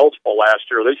him to be eligible last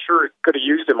year. They sure could have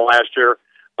used him last year,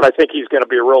 but I think he's going to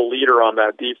be a real leader on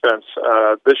that defense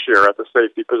this year at the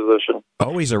safety position.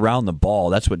 Always around the ball.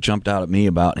 That's what jumped out at me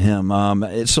about him.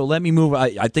 So let me move.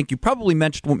 I think you probably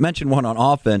mentioned one on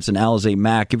offense in Alize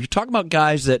Mack. If you're talking about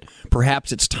guys that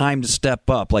perhaps it's time to step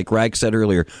up, like Rag said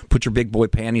earlier, put your big boy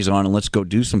panties on and let's go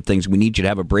do some things. We need you to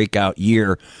have a breakout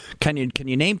year. Can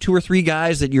you name 2 or 3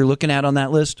 guys that you're looking at on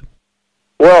that list?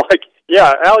 Well,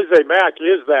 Alize Mack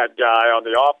is that guy on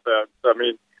the offense.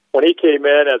 When he came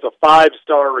in as a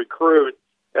 5-star recruit,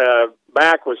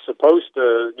 Mack was supposed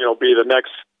to, be the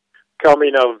next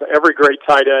coming of every great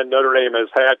tight end Notre Dame has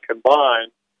had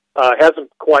combined. Hasn't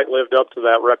quite lived up to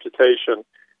that reputation.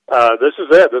 This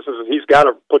is it. He's got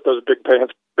to put those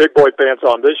big boy pants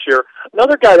on this year.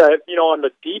 Another guy that on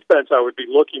the defense I would be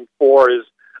looking for is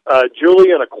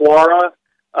Julian Aquara,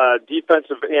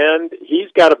 defensive end.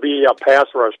 He's got to be a pass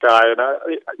rush guy, and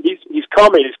he's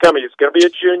coming. He's going to be a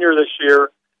junior this year.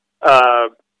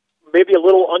 Maybe a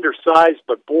little undersized,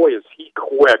 but boy, is he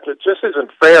quick. It just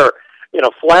isn't fair.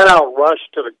 Flat out rush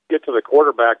to get to the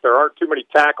quarterback. There aren't too many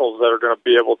tackles that are going to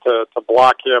be able to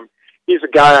block him. He's a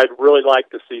guy I'd really like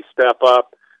to see step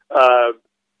up.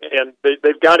 And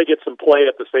they've got to get some play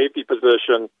at the safety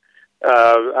position.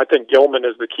 I think Gilman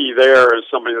is the key there as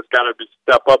somebody that's got to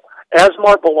step up.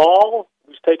 Asmar Bilal,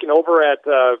 who's taken over at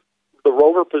the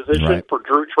rover position for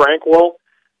Drew Tranquill.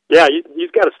 Yeah,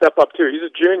 he's got to step up too. He's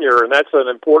a junior, and that's an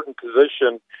important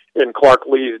position in Clark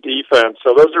Lee's defense.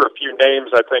 So those are a few names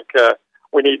I think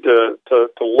we need to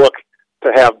look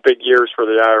to have big years for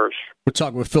the Irish. We're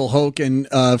talking with Phil Hogan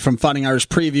from Fighting Irish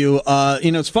Preview.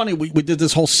 It's funny, we did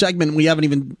this whole segment, we haven't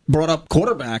even brought up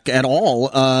quarterback at all,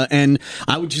 and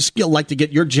I would just like to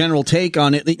get your general take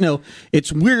on it.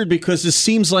 It's weird because this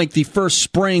seems like the first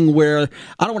spring where,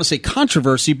 I don't want to say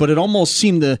controversy, but it almost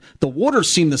seemed the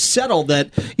waters seemed to settle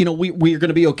that, we're going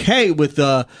to be okay with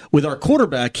our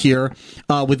quarterback here,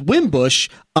 with Wimbush.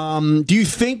 Do you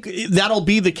think that'll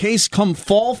be the case come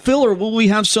fall, Phil, or will we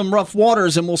have some rough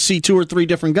waters and we'll see 2 or 3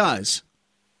 different guys?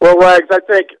 Well, Rags, I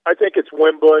think it's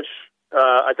Wimbush.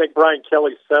 I think Brian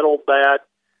Kelly settled that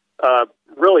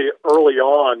really early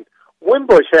on.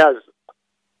 Wimbush has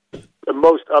the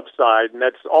most upside, and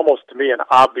that's almost to me an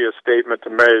obvious statement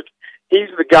to make. He's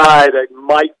the guy that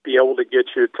might be able to get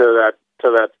you to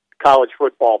that college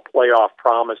football playoff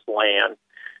promised land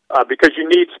because you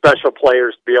need special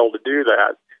players to be able to do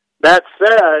that. That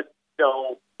said,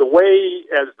 the way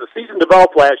as the season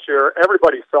developed last year,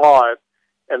 everybody saw it,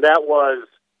 and that was,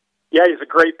 yeah, he's a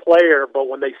great player, but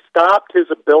when they stopped his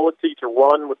ability to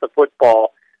run with the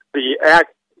football, the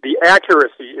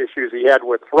accuracy issues he had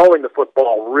with throwing the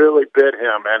football really bit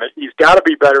him, and he's got to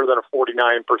be better than a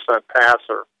 49%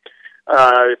 passer.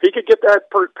 If he could get that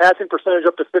passing percentage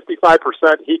up to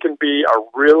 55%, he can be a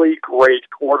really great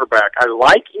quarterback. I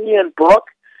like Ian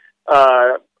Book.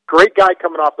 Great guy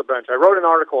coming off the bench. I wrote an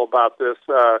article about this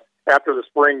after the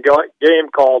spring game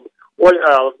called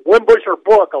Wimbush or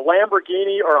Book, a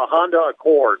Lamborghini or a Honda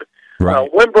Accord. Right.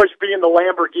 Wimbush being the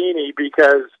Lamborghini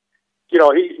because, he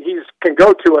can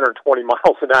go 220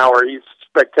 miles an hour. He's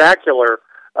spectacular.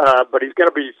 But he's going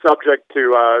to be subject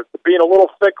to being a little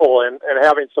fickle and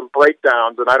having some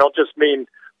breakdowns. And I don't just mean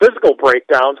physical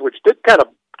breakdowns, which did kind of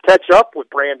catch up with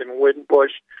Brandon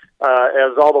Wimbush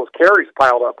as all those carries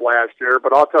piled up last year.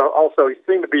 But also he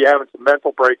seemed to be having some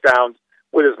mental breakdowns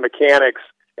with his mechanics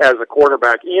as a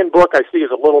quarterback. Ian Book I see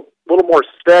is a little more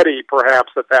steady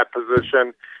perhaps at that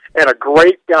position, and a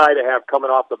great guy to have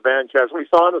coming off the bench, as we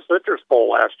saw in the Citrus Bowl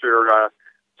last year.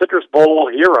 Citrus Bowl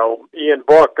hero, Ian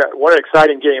Book. What an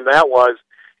exciting game that was,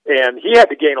 and he had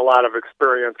to gain a lot of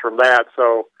experience from that.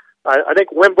 So I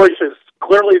think Wimbush is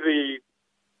clearly the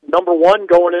number one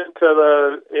going into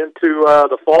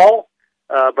the fall,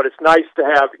 but it's nice to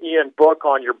have Ian Book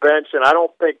on your bench, and I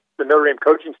don't think the Notre Dame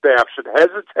coaching staff should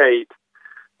hesitate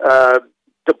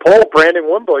to pull Brandon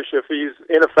Wimbush if he's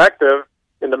ineffective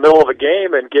in the middle of a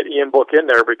game and get Ian Book in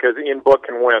there, because Ian Book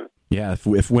can win. Yeah,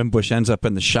 if Wimbush ends up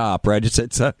in the shop, right?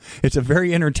 It's a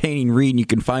very entertaining read, and you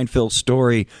can find Phil's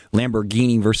story,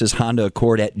 Lamborghini versus Honda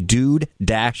Accord, at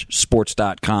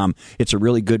dude-sports.com. It's a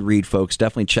really good read, folks.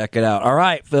 Definitely check it out. All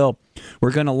right, Phil,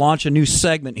 we're going to launch a new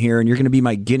segment here, and you're going to be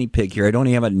my guinea pig here. I don't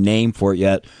even have a name for it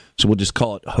yet, so we'll just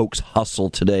call it Hoax Hustle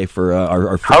today for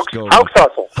our first go. Hoax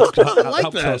Hustle. I like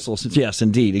Hoax that. Hustle. Yes,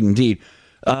 indeed.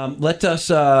 Let us.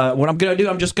 What I'm going to do,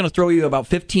 I'm just going to throw you about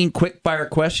 15 quick-fire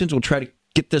questions. We'll try to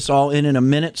get this all in a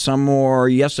minute. Some are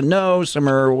yes and no, some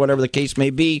are whatever the case may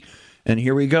be. And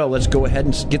here we go. Let's go ahead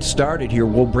and get started here.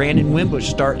 Will Brandon Wimbush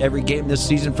start every game this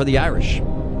season for the Irish?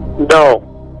 No.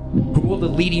 Who will the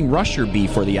leading rusher be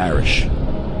for the Irish?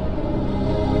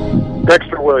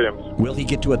 Dexter Williams. Will he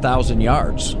get to 1,000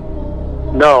 yards?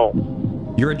 No.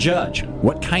 You're a judge.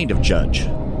 What kind of judge?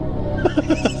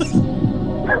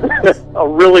 A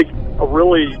really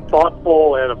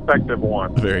thoughtful and effective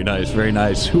one. Very nice, very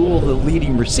nice. Who will the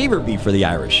leading receiver be for the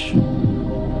Irish? I'm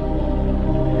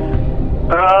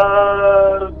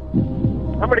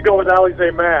going to go with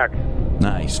Alize Mack.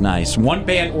 Nice. One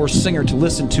band or singer to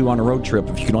listen to on a road trip,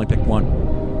 if you can only pick one.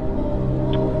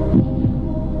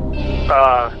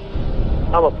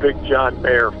 I'm a big John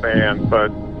Mayer fan,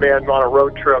 but man, on a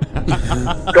road trip,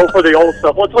 go for the old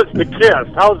stuff. Let's listen to Kiss.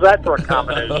 How's that for a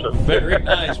combination?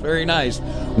 Very nice.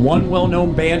 One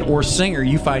well-known band or singer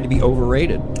you find to be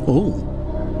overrated.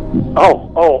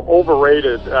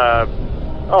 Overrated. I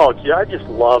just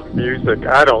love music.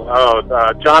 I don't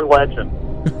know. John Legend.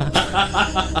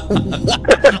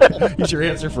 He's your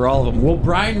answer for all of them. Will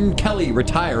Brian Kelly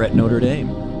retire at Notre Dame?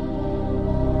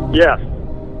 Yes.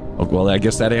 Oh, well, I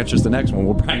guess that answers the next one.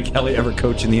 Will Brian Kelly ever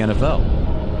coach in the NFL?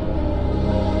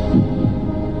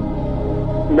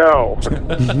 No.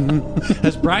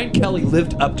 Has Brian Kelly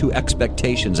lived up to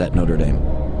expectations at Notre Dame?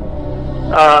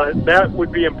 That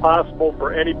would be impossible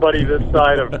for anybody this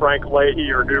side of Frank Leahy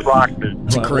or Knute Rockne.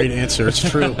 That's a great answer. It's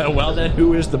true. Well, then,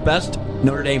 who is the best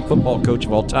Notre Dame football coach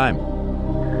of all time?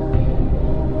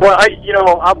 Well,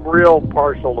 I'm real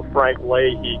partial to Frank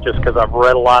Leahy just because I've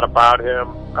read a lot about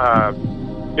him.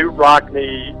 Knute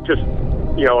Rockne, just,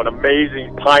 an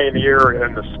amazing pioneer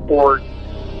in the sport.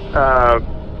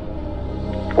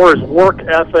 For his work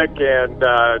ethic and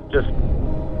just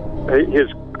his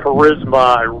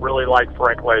charisma, I really like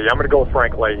Frank Leahy. I'm going to go with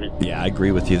Frank Leahy. Yeah, I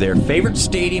agree with you there. Favorite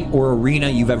stadium or arena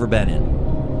you've ever been in?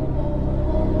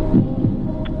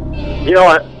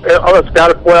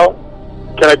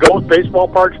 Can I go with baseball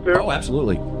parks too? Oh,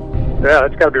 absolutely. Yeah,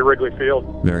 it's got to be Wrigley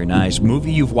Field. Very nice.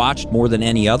 Movie you've watched more than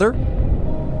any other?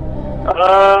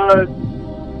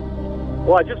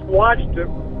 Well, I just watched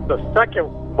the second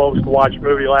most watched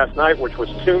movie last night, which was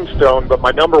Tombstone, but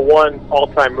my number one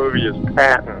all-time movie is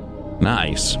Patton.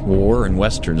 Nice. War and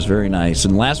Westerns, very nice.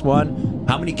 And last one,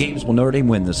 how many games will Notre Dame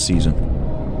win this season?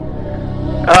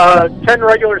 10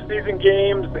 regular season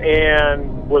games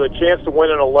and with a chance to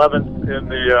win an 11th in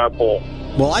the bowl.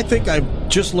 Well, I think I've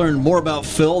just learned more about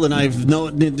Phil than I've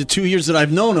known in the 2 years that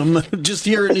I've known him, just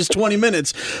here in his 20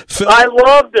 minutes. Phil, I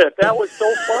loved it. That was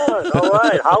so fun. All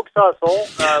right. Hawks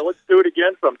Hustle. Let's do it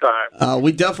again sometime.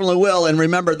 We definitely will. And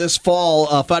remember, this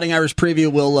fall, Fighting Irish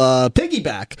Preview will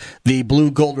piggyback the Blue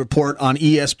Gold Report on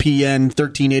ESPN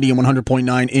 1380 and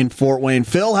 100.9 in Fort Wayne.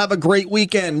 Phil, have a great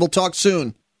weekend. We'll talk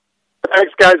soon.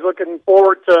 Thanks, guys. Looking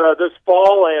forward to this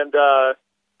fall, and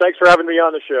thanks for having me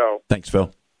on the show. Thanks, Phil.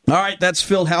 All right, that's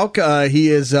Phil Houck. He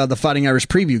is the Fighting Irish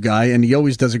Preview guy, and he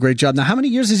always does a great job. Now, how many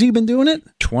years has he been doing it?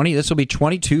 20. This will be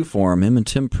 22 for him. Him and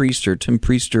Tim Priester. Tim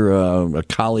Priester, a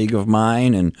colleague of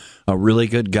mine and a really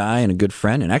good guy and a good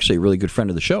friend, and actually a really good friend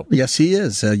of the show. Yes, he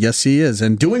is.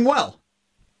 And doing well.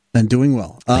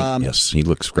 Yes, he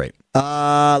looks great.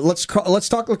 Let's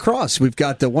talk lacrosse. We've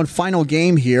got one final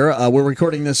game here. We're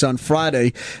recording this on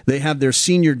Friday. They have their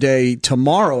senior day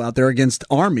tomorrow out there against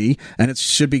Army, and it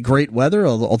should be great weather.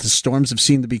 All the storms have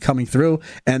seemed to be coming through,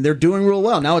 and they're doing real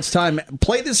well. Now it's time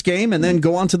play this game and then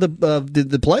go on to the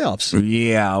playoffs.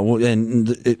 Yeah, and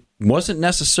it wasn't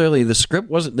necessarily the script.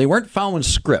 They weren't following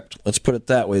script. Let's put it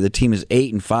that way. The team is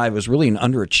 8-5. It was really an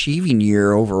underachieving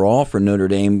year overall for Notre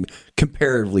Dame,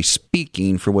 comparatively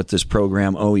speaking, for what this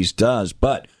program always does,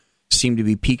 but seemed to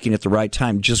be peaking at the right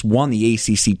time. Just won the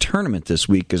ACC tournament this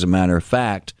week, as a matter of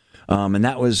fact. And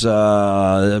that was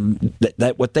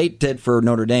that what they did for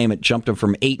Notre Dame. It jumped them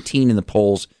from 18 in the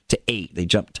polls to 8. They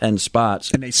jumped 10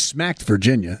 spots, and they smacked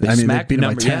Virginia. They beat them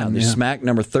by 10. They smacked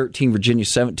number 13 Virginia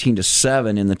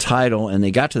 17-7 in the title, and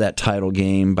they got to that title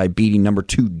game by beating number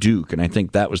 2 Duke, and I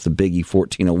think that was the biggie,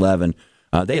 14-11.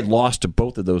 They had lost to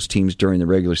both of those teams during the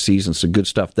regular season, so good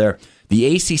stuff there.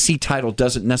 The ACC title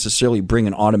doesn't necessarily bring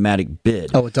an automatic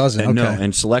bid. Oh, it doesn't? And okay. No,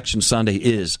 and Selection Sunday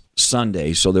is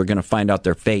Sunday, so they're going to find out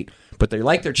their fate. But they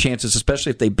like their chances, especially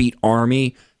if they beat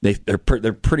Army. They're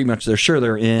pretty much, they're sure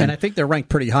they're in. And I think they're ranked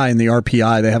pretty high in the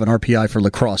RPI. They have an RPI for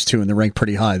lacrosse, too, and they're ranked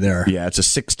pretty high there. Yeah, it's a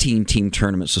 16-team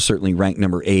tournament, so certainly ranked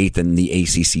number 8 and the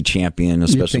ACC champion,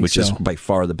 especially, which is by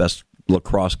far the best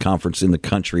lacrosse conference in the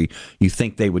country. You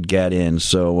think they would get in.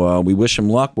 So we wish them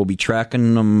luck. We'll be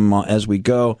tracking them as we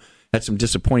go. Had some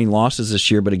disappointing losses this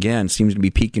year, but again, seems to be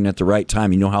peaking at the right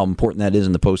time. You know how important that is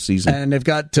in the postseason. And they've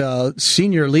got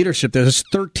senior leadership. There's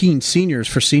 13 seniors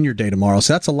for senior day tomorrow,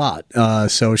 so that's a lot.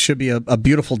 So it should be a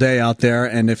beautiful day out there.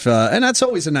 And and that's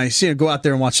always a nice, go out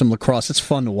there and watch some lacrosse. It's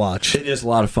fun to watch. It is a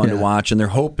lot of fun to watch, and they're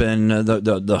hoping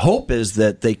the hope is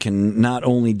that they can not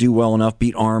only do well enough,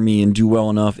 beat Army, and do well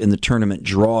enough in the tournament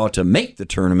draw to make the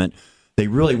tournament. They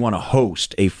really want to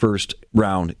host a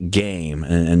first-round game,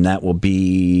 and that will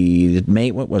be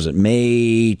May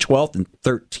 12th and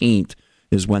 13th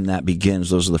is when that begins.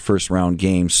 Those are the first-round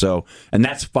games. So, and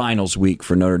that's finals week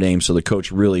for Notre Dame, so the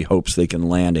coach really hopes they can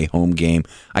land a home game.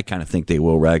 I kind of think they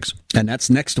will, Rags. And that's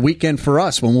next weekend for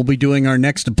us when we'll be doing our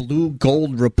next Blue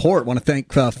Gold Report. I want to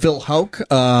thank Phil Houck,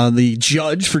 the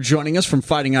judge, for joining us from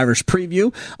Fighting Irish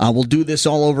Preview. We'll do this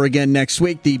all over again next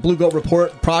week. The Blue Gold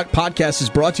Report podcast is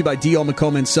brought to you by D.L.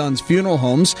 McComb & Sons Funeral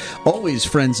Homes, always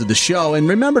friends of the show. And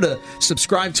remember to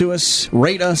subscribe to us,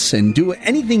 rate us, and do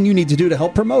anything you need to do to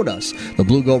help promote us. The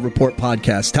Blue Gold Report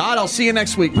podcast. Todd, I'll see you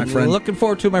next week, my friend. Looking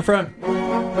forward to it, my friend.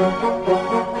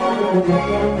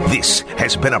 This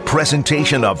has been a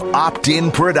presentation of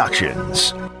Opt-In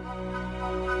Productions.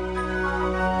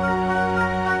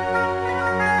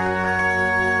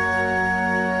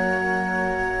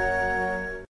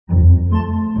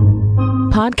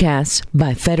 Podcasts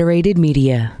by Federated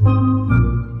Media.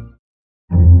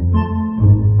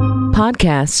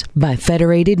 Podcasts by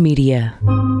Federated Media.